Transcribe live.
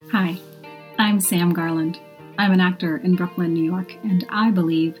Hi, I'm Sam Garland. I'm an actor in Brooklyn, New York, and I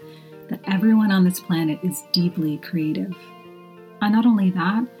believe that everyone on this planet is deeply creative. And not only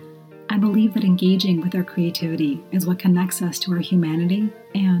that, I believe that engaging with our creativity is what connects us to our humanity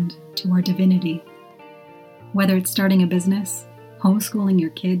and to our divinity. Whether it's starting a business, homeschooling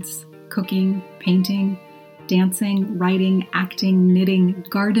your kids, cooking, painting, dancing, writing, acting, knitting,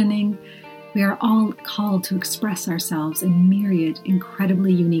 gardening, we are all called to express ourselves in myriad,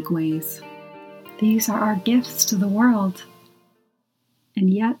 incredibly unique ways. These are our gifts to the world. And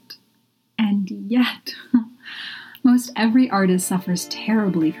yet, most every artist suffers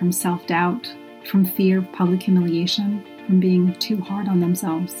terribly from self-doubt, from fear of public humiliation, from being too hard on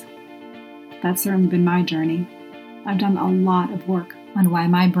themselves. That's certainly been my journey. I've done a lot of work on why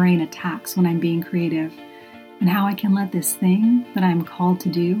my brain attacks when I'm being creative, and how I can let this thing that I'm called to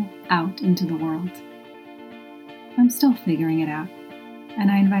do out into the world. I'm still figuring it out, and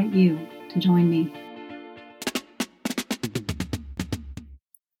I invite you to join me.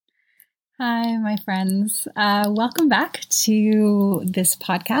 Hi, my friends. Welcome back to this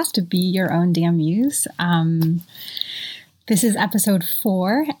podcast, Be Your Own Damn Muse. This is episode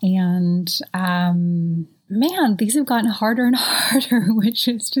 4, and man, these have gotten harder and harder, which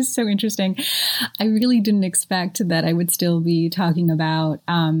is just so interesting. I really didn't expect that I would still be talking about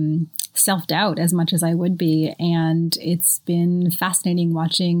self-doubt as much as I would be. And it's been fascinating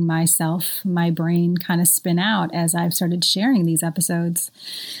watching my brain kind of spin out as I've started sharing these episodes.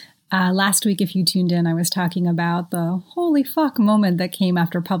 Last week, if you tuned in, I was talking about the holy fuck moment that came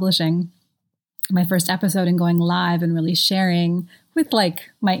after publishing my first episode and going live and really sharing with like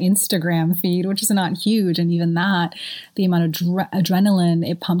my Instagram feed, which is not huge. And even that, the amount of adrenaline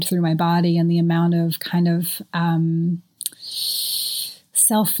it pumped through my body and the amount of kind of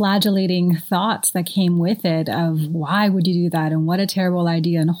self-flagellating thoughts that came with it of why would you do that? And what a terrible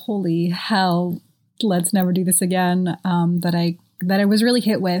idea. And holy hell, let's never do this again. That I was really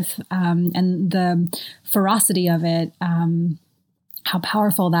hit with, and the ferocity of it, how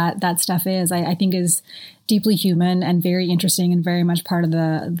powerful that stuff is, I think is deeply human and very interesting and very much part of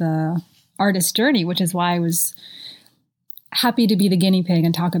the artist's journey, which is why I was happy to be the guinea pig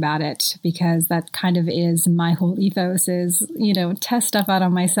and talk about it, because that kind of is my whole ethos is, test stuff out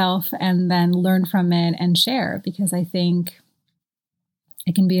on myself and then learn from it and share, because I think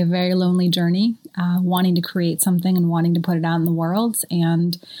it can be a very lonely journey, wanting to create something and wanting to put it out in the world.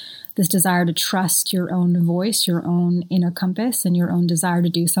 And this desire to trust your own voice, your own inner compass, and your own desire to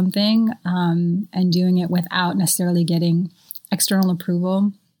do something, and doing it without necessarily getting external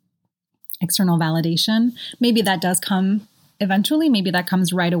approval, external validation. Maybe that does come eventually. Maybe that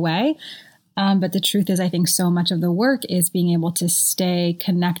comes right away. But the truth is, I think so much of the work is being able to stay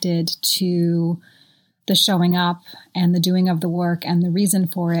connected to the showing up and the doing of the work and the reason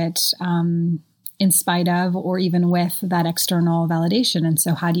for it, in spite of or even with that external validation. And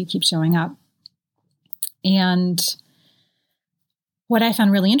so how do you keep showing up? And what I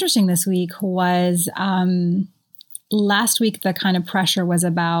found really interesting this week was last week, the kind of pressure was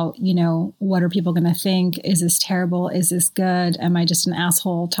about, what are people going to think? Is this terrible? Is this good? Am I just an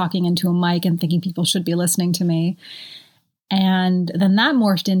asshole talking into a mic and thinking people should be listening to me? And then that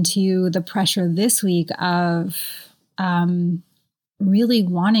morphed into the pressure this week of really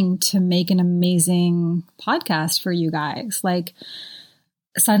wanting to make an amazing podcast for you guys. Like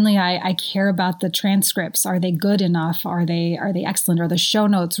suddenly I care about the transcripts. Are they good enough? Are they excellent? Are the show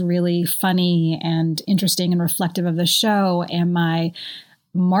notes really funny and interesting and reflective of the show? Am I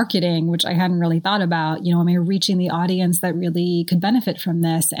marketing, which I hadn't really thought about, am I reaching the audience that really could benefit from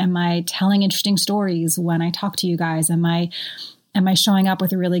this? Am I telling interesting stories when I talk to you guys? Am I showing up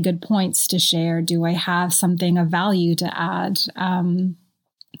with really good points to share? Do I have something of value to add?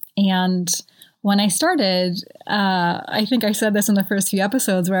 And when I started, I think I said this in the first few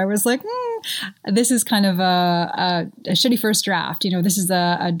episodes where I was like, this is kind of a shitty first draft. This is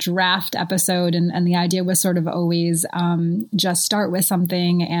a draft episode. And the idea was sort of always just start with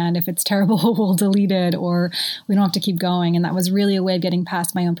something. And if it's terrible, we'll delete it or we don't have to keep going. And that was really a way of getting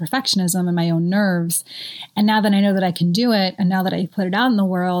past my own perfectionism and my own nerves. And now that I know that I can do it, and now that I put it out in the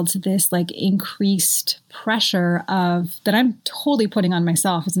world, this like increased pressure that I'm totally putting on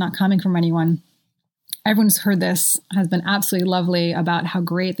myself. It's not coming from anyone. Everyone who's heard this has been absolutely lovely about how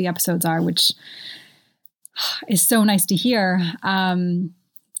great the episodes are, which is so nice to hear. And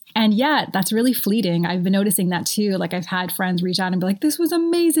yet that's really fleeting. I've been noticing that too. Like I've had friends reach out and be like, this was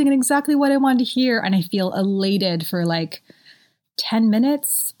amazing and exactly what I wanted to hear. And I feel elated for like 10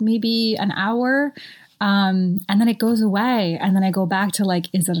 minutes, maybe an hour. And then it goes away. And then I go back to like,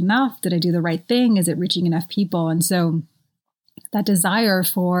 is it enough? Did I do the right thing? Is it reaching enough people? And so that desire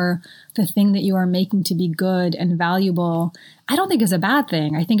for the thing that you are making to be good and valuable, I don't think is a bad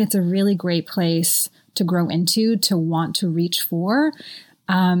thing. I think it's a really great place to grow into, to want to reach for.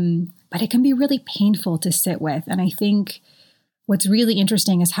 But it can be really painful to sit with. And I think what's really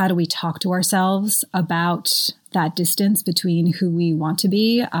interesting is how do we talk to ourselves about that distance between who we want to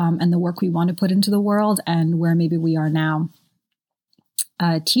be and the work we want to put into the world and where maybe we are now.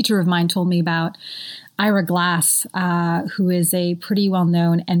 A teacher of mine told me about Ira Glass, who is a pretty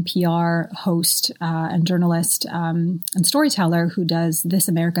well-known NPR host and journalist and storyteller who does This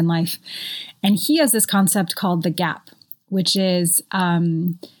American Life. And he has this concept called the gap, which is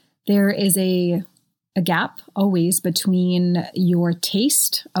there is a gap always between your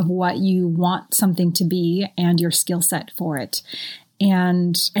taste of what you want something to be and your skill set for it.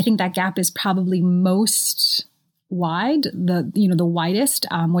 And I think that gap is probably most wide, the widest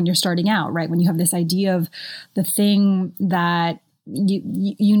when you're starting out, right? When you have this idea of the thing that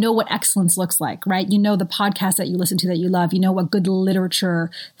you know what excellence looks like, right? You know the podcast that you listen to that you love. You know what good literature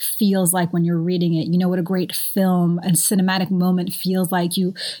feels like when you're reading it. You know what a great film and cinematic moment feels like.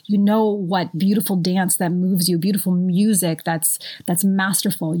 You know what beautiful dance that moves you, beautiful music that's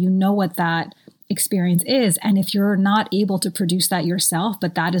masterful. You know what that experience is. And if you're not able to produce that yourself,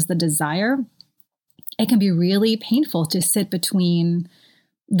 but that is the desire, it can be really painful to sit between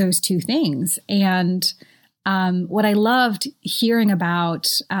those two things. And what I loved hearing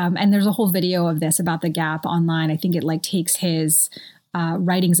about, and there's a whole video of this about the gap online. I think it takes his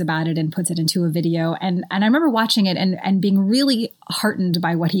writings about it and puts it into a video. And I remember watching it and being really heartened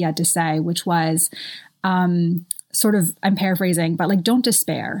by what he had to say, which was sort of, I'm paraphrasing, but don't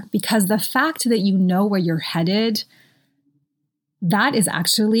despair, because the fact that you know where you're headed, that is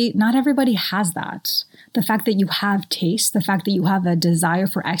actually, not everybody has that. The fact that you have taste, the fact that you have a desire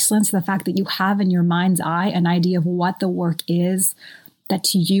for excellence, the fact that you have in your mind's eye an idea of what the work is that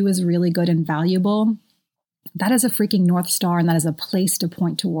to you is really good and valuable, that is a freaking North Star, and that is a place to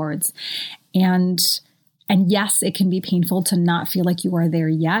point towards. And yes, it can be painful to not feel like you are there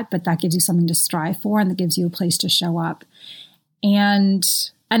yet, but that gives you something to strive for, and that gives you a place to show up. And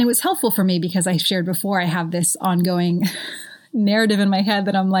it was helpful for me because I shared before, I have this ongoing narrative in my head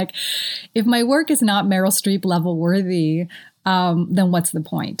that I'm like, if my work is not Meryl Streep level worthy, then what's the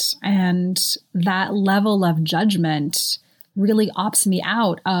point? And that level of judgment really opts me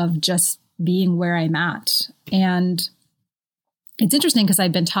out of just being where I'm at. And it's interesting because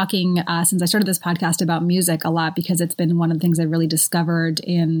I've been talking since I started this podcast about music a lot, because it's been one of the things I really discovered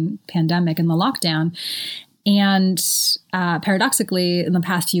in pandemic and the lockdown. And paradoxically, in the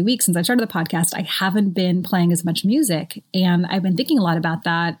past few weeks since I started the podcast, I haven't been playing as much music. And I've been thinking a lot about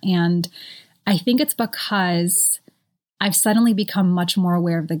that. And I think it's because I've suddenly become much more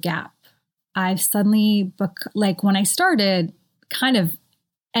aware of the gap. I've suddenly, when I started, kind of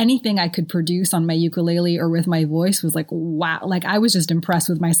anything I could produce on my ukulele or with my voice was wow. I was just impressed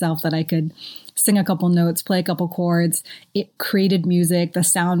with myself that I could sing a couple notes, play a couple chords. It created music. The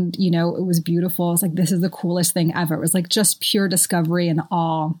sound, it was beautiful. I was like, this is the coolest thing ever. It was just pure discovery and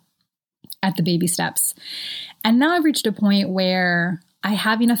awe at the baby steps. And now I've reached a point where I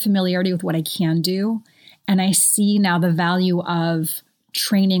have enough familiarity with what I can do. And I see now the value of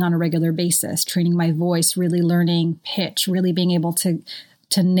training on a regular basis, training my voice, really learning pitch, really being able to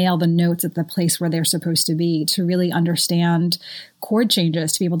nail the notes at the place where they're supposed to be, to really understand chord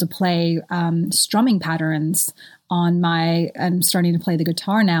changes, to be able to play strumming patterns I'm starting to play the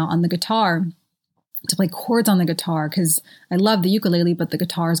guitar now on the guitar, to play chords on the guitar, because I love the ukulele, but the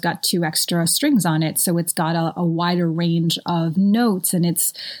guitar's got 2 extra strings on it. So it's got a wider range of notes, and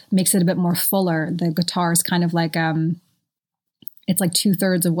makes it a bit more fuller. The guitar is kind of it's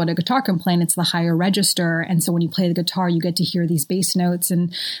 2/3 of what a guitar can play, and it's the higher register. And so when you play the guitar, you get to hear these bass notes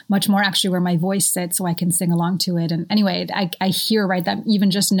and much more actually where my voice sits, so I can sing along to it. And anyway, I hear, right, that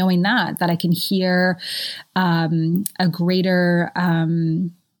even just knowing that I can hear a greater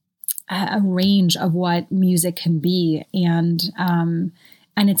a range of what music can be. And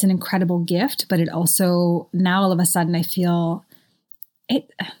it's an incredible gift, but it also, now all of a sudden I feel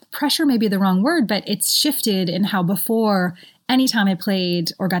pressure may be the wrong word, but it's shifted in how before, anytime I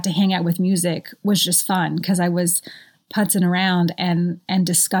played or got to hang out with music was just fun because I was putzing around and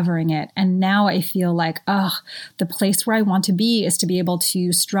discovering it. And now I feel the place where I want to be is to be able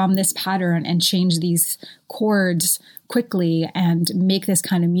to strum this pattern and change these chords quickly and make this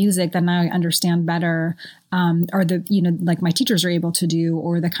kind of music that now I understand better, or my teachers are able to do,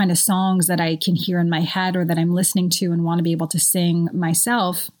 or the kind of songs that I can hear in my head or that I'm listening to and want to be able to sing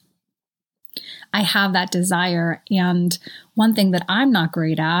myself. I have that desire. And one thing that I'm not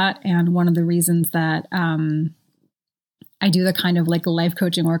great at, and one of the reasons that I do the kind of like life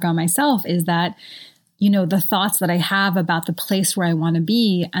coaching work on myself is that, the thoughts that I have about the place where I want to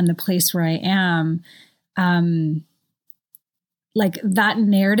be and the place where I am, like that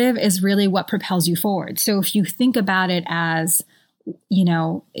narrative is really what propels you forward. So if you think about it as,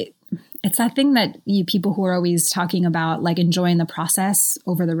 it's that thing that people who are always talking about like enjoying the process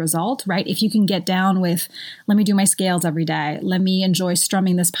over the result, right? If you can get down with, let me do my scales every day. Let me enjoy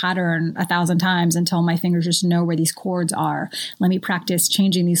strumming this pattern 1,000 times until my fingers just know where these chords are. Let me practice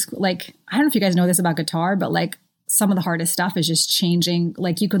changing these, like, I don't know if you guys know this about guitar, but like some of the hardest stuff is just changing.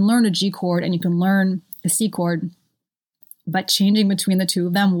 Like you can learn a G chord and you can learn a C chord, but changing between the two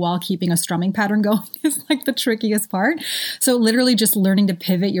of them while keeping a strumming pattern going is like the trickiest part. So literally just learning to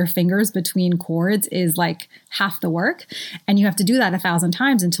pivot your fingers between chords is like half the work. And you have to do that 1,000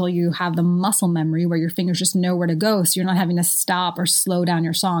 times until you have the muscle memory where your fingers just know where to go. So you're not having to stop or slow down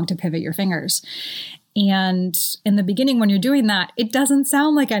your song to pivot your fingers. And in the beginning, when you're doing that, it doesn't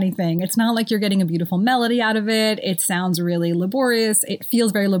sound like anything. It's not like you're getting a beautiful melody out of it. It sounds really laborious. It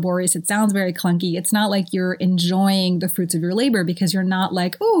feels very laborious. It sounds very clunky. It's not like you're enjoying the fruits of your labor because you're not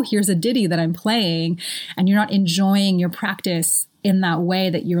like, oh, here's a ditty that I'm playing. And you're not enjoying your practice in that way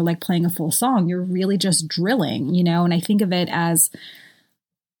that you're like playing a full song. You're really just drilling, And I think of it as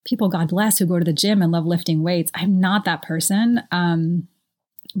people, God bless, who go to the gym and love lifting weights. I'm not that person.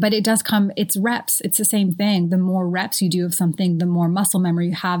 But it does come, it's reps. It's the same thing. The more reps you do of something, the more muscle memory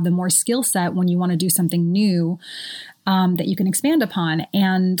you have, the more skill set when you want to do something new that you can expand upon.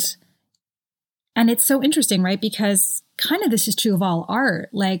 And it's so interesting, right? Because kind of this is true of all art.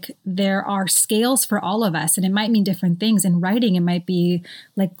 Like there are scales for all of us, and it might mean different things. In writing, it might be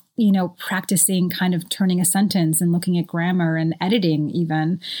like, practicing kind of turning a sentence and looking at grammar and editing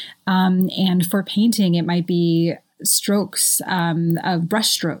even. And for painting, it might be strokes of brush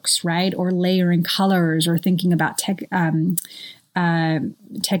strokes, right? Or layering colors, or thinking about technique.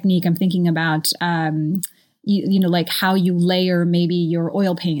 I'm thinking about, like how you layer maybe your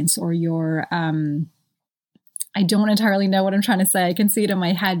oil paints or your, I don't entirely know what I'm trying to say. I can see it in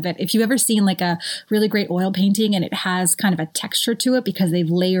my head, but if you've ever seen like a really great oil painting and it has kind of a texture to it because they've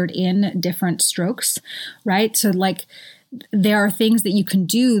layered in different strokes, right? So like, there are things that you can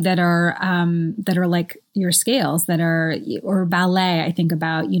do that are like your scales or ballet. I think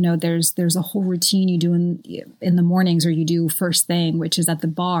about, there's a whole routine you do in the mornings, or you do first thing, which is at the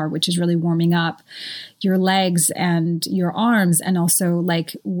bar, which is really warming up your legs and your arms, and also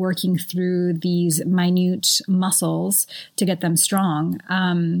like working through these minute muscles to get them strong.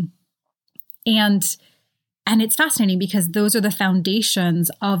 And it's fascinating because those are the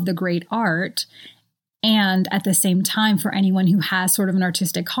foundations of the great art. And at the same time, for anyone who has sort of an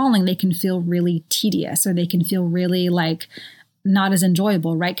artistic calling, they can feel really tedious, or they can feel really like not as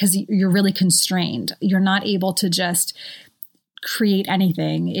enjoyable, right? Because you're really constrained. You're not able to just create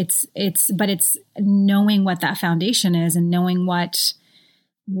anything. But it's knowing what that foundation is and knowing what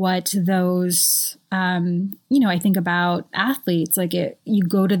those, I think about athletes, like you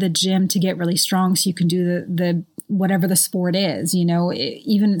go to the gym to get really strong so you can do the whatever the sport is,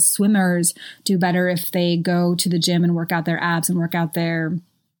 even swimmers do better if they go to the gym and work out their abs and work out their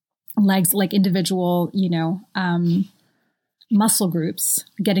legs, like individual, muscle groups.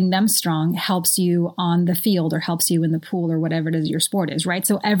 Getting them strong helps you on the field, or helps you in the pool, or whatever it is your sport is, right?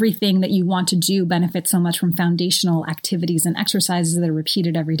 So everything that you want to do benefits so much from foundational activities and exercises that are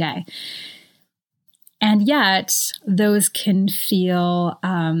repeated every day. And yet those can feel,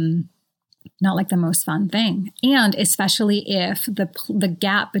 not like the most fun thing. And especially if the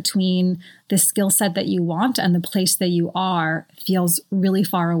gap between the skill set that you want and the place that you are feels really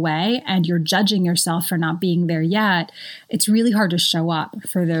far away, and you're judging yourself for not being there yet, it's really hard to show up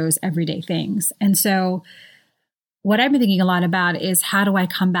for those everyday things. And so what I've been thinking a lot about is, how do I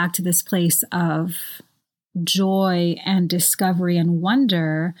come back to this place of joy and discovery and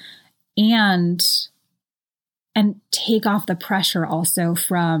wonder, and take off the pressure also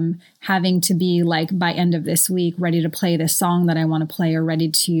from having to be like, by end of this week, ready to play this song that I want to play, or ready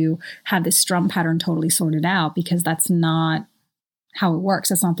to have this strum pattern totally sorted out, because that's not how it works.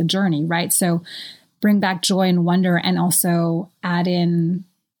 That's not the journey, right? So bring back joy and wonder, and also add in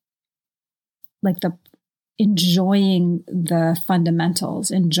like enjoying the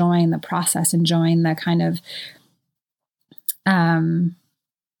fundamentals, enjoying the process, enjoying the kind of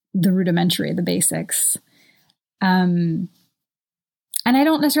the rudimentary, the basics. And I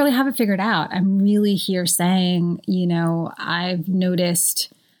don't necessarily have it figured out. I'm really here saying, I've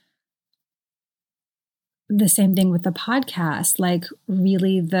noticed the same thing with the podcast, like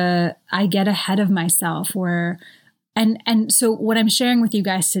really I get ahead of myself and so what I'm sharing with you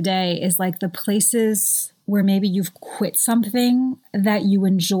guys today is like the places where maybe you've quit something that you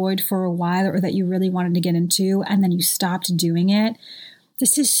enjoyed for a while or that you really wanted to get into, and then you stopped doing it.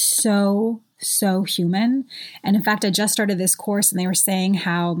 This is so, so human. And in fact, I just started this course and they were saying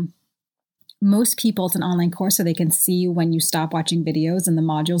how most people, it's an online course, so they can see when you stop watching videos and the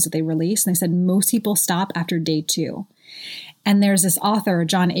modules that they release. And they said most people stop after day 2. And there's this author,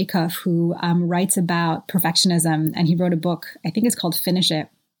 Jon Acuff, who writes about perfectionism. And he wrote a book, I think it's called Finish It.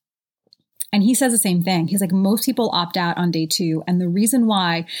 And he says the same thing. He's like, most people opt out on day 2. And the reason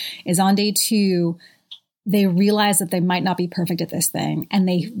why is on day 2, they realize that they might not be perfect at this thing. And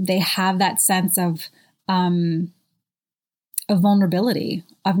they have that sense of vulnerability,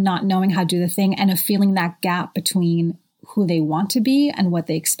 of not knowing how to do the thing, and of feeling that gap between who they want to be and what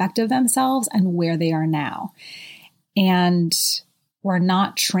they expect of themselves and where they are now. And we're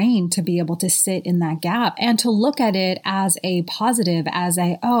not trained to be able to sit in that gap and to look at it as a positive, as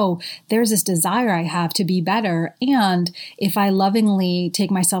there's this desire I have to be better. And if I lovingly take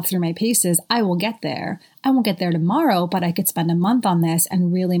myself through my paces, I will get there. I won't get there tomorrow, but I could spend a month on this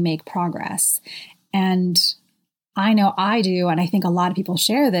and really make progress. And I know I do, and I think a lot of people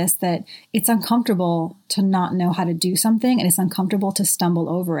share this, that it's uncomfortable to not know how to do something, and it's uncomfortable to stumble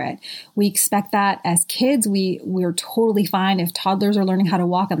over it. We expect that as kids. We're totally fine if toddlers are learning how to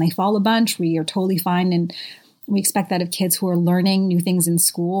walk and they fall a bunch. We are totally fine, and we expect that of kids who are learning new things in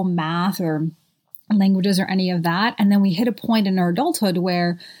school, math or languages or any of that. And then we hit a point in our adulthood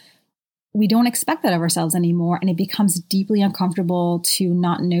where we don't expect that of ourselves anymore, and it becomes deeply uncomfortable to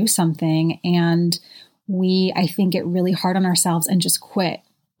not know something. And I think, get really hard on ourselves and just quit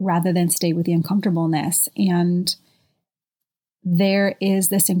rather than stay with the uncomfortableness. And there is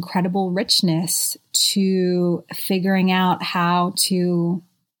this incredible richness to figuring out how to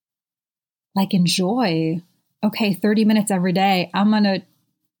enjoy, 30 minutes every day. I'm going to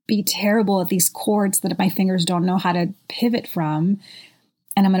be terrible at these chords that my fingers don't know how to pivot from.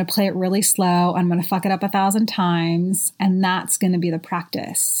 And I'm going to play it really slow. I'm going to fuck it up 1,000 times. And that's going to be the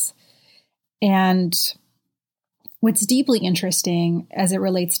practice. And what's deeply interesting as it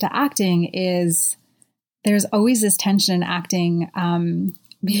relates to acting is there's always this tension in acting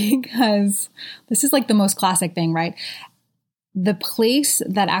because this is like the most classic thing, right? The place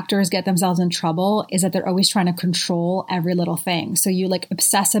that actors get themselves in trouble is that they're always trying to control every little thing. So you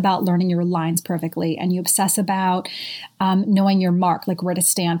obsess about learning your lines perfectly, and you obsess about knowing your mark, where to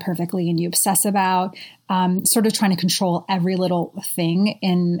stand perfectly. And you obsess about sort of trying to control every little thing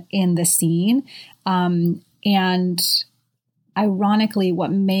in the scene. And ironically,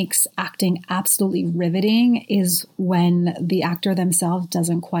 what makes acting absolutely riveting is when the actor themselves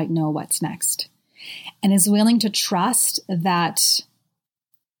doesn't quite know what's next and is willing to trust that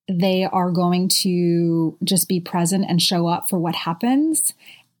they are going to just be present and show up for what happens,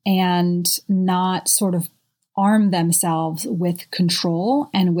 and not sort of arm themselves with control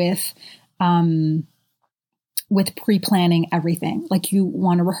and with pre-planning everything. You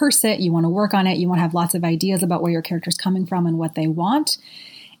want to rehearse it, you want to work on it, you want to have lots of ideas about where your character's coming from and what they want,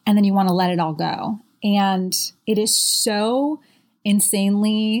 and then you want to let it all go. And it is so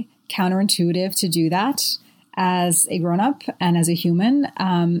insanely counterintuitive to do that as a grown-up and as a human,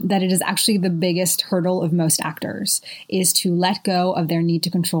 that it is actually the biggest hurdle of most actors, is to let go of their need to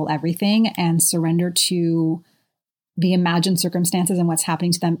control everything and surrender to the imagined circumstances and what's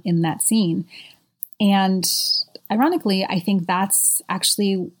happening to them in that scene. And ironically, I think that's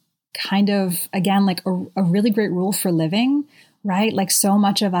actually kind of, again, a really great rule for living, right? So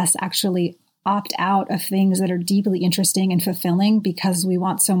much of us actually opt out of things that are deeply interesting and fulfilling because we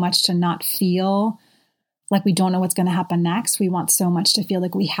want so much to not feel like we don't know what's going to happen next. We want so much to feel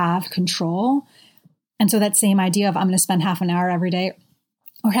like we have control. And so that same idea of I'm going to spend half an hour every day,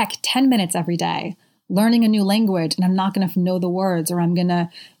 or heck, 10 minutes every day, learning a new language, and I'm not going to know the words, or I'm going to,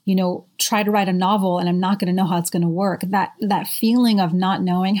 try to write a novel and I'm not going to know how it's going to work. That feeling of not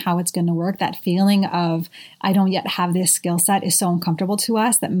knowing how it's going to work, that feeling of I don't yet have this skill set, is so uncomfortable to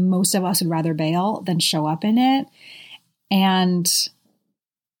us that most of us would rather bail than show up in it. And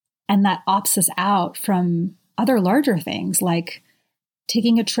that opts us out from other larger things, like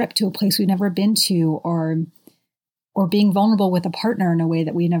taking a trip to a place we've never been to, or being vulnerable with a partner in a way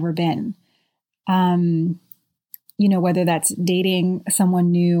that we've never been. Whether that's dating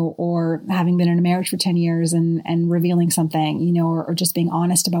someone new, or having been in a marriage for 10 years and revealing something, or just being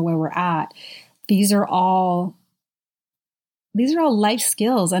honest about where we're at. These are all life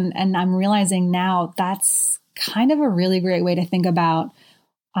skills. And I'm realizing now that's kind of a really great way to think about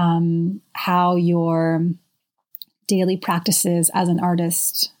how your daily practices as an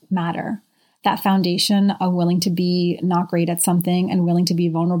artist matter. that foundation of willing to be not great at something and willing to be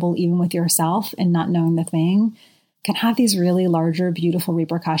vulnerable even with yourself and not knowing the thing can have these really larger, beautiful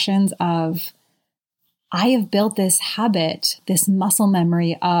repercussions of, I have built this habit, this muscle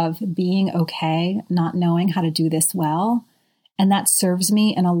memory of being okay, not knowing how to do this well. And that serves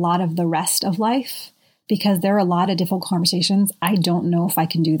me in a lot of the rest of life, because there are a lot of difficult conversations. I don't know if I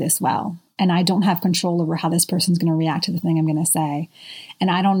can do this well. And I don't have control over how this person's going to react to the thing I'm going to say.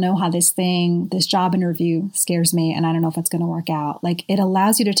 And I don't know how this job interview scares me. And I don't know if it's going to work out. Like, it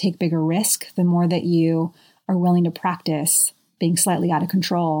allows you to take bigger risk the more that you are willing to practice being slightly out of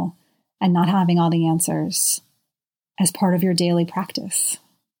control and not having all the answers as part of your daily practice.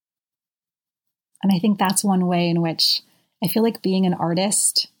 And I think that's one way in which I feel like being an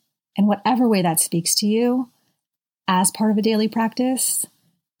artist, in whatever way that speaks to you, as part of a daily practice,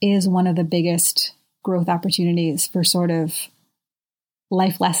 is one of the biggest growth opportunities for sort of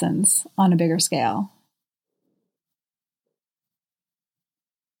life lessons on a bigger scale.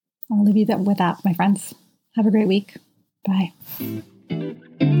 I'll leave you with that, my friends. Have a great week. Bye.